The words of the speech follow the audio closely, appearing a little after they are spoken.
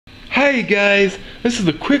Alright guys, this is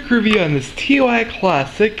a quick review on this TY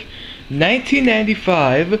Classic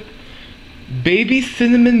 1995 Baby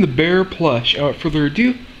Cinnamon the Bear plush. Without further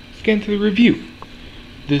ado, let's get into the review.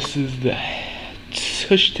 This is the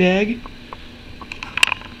tush tag.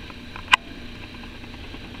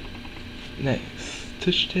 Nice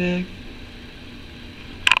tush tag.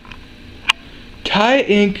 Tie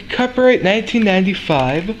Ink, copyright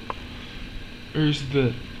 1995. There's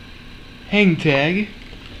the hang tag.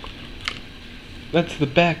 That's the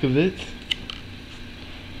back of it.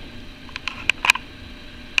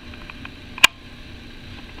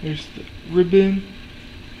 There's the ribbon.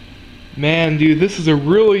 Man, dude, this is a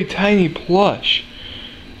really tiny plush.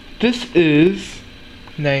 This is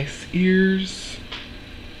nice ears,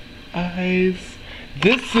 eyes.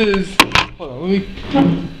 This is, hold on, let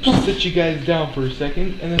me just sit you guys down for a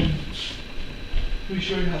second, and then let me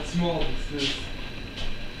show you how small this is.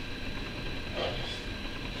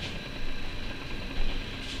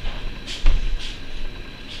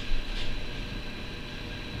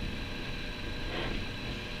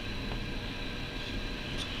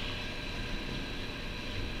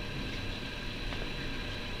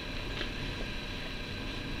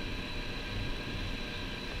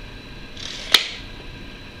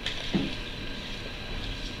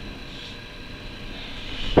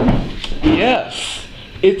 Yes,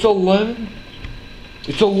 it's 11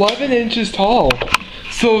 inches tall.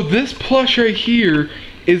 So this plush right here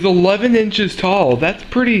is 11 inches tall. That's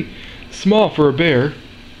pretty small for a bear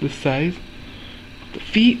this size. The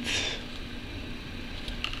feet,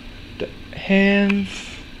 the hands,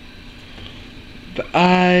 the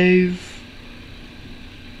eyes,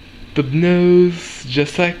 the nose,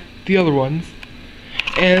 just like the other ones.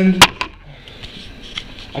 And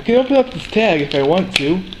I can open up this tag if I want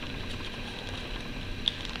to.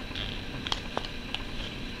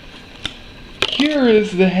 Here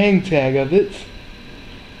is the hang tag of it.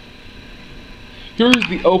 Here is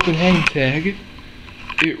the open hang tag.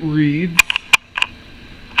 It reads,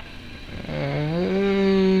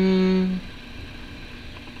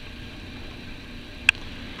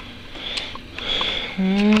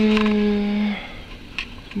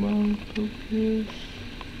 come on, focus.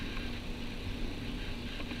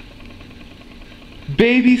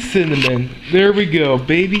 Baby Cinnamon. There we go,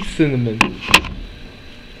 Baby Cinnamon.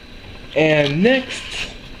 And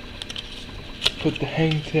next, put the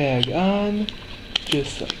hang tag on,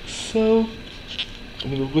 just like so.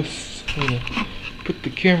 I'm gonna put the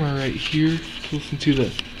camera right here to listen to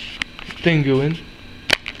the thing go in,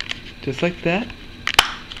 just like that,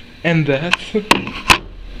 and that.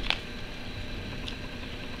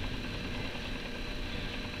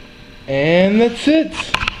 And that's it.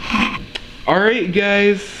 Alright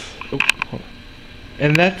guys,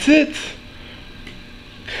 and that's it.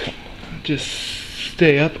 Just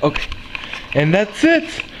stay up. Okay. And that's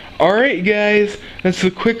it. Alright guys, that's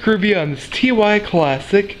a quick review on this TY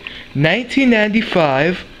Classic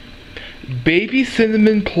 1995 Baby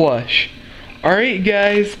Cinnamon plush. Alright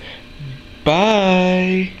guys,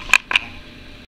 bye.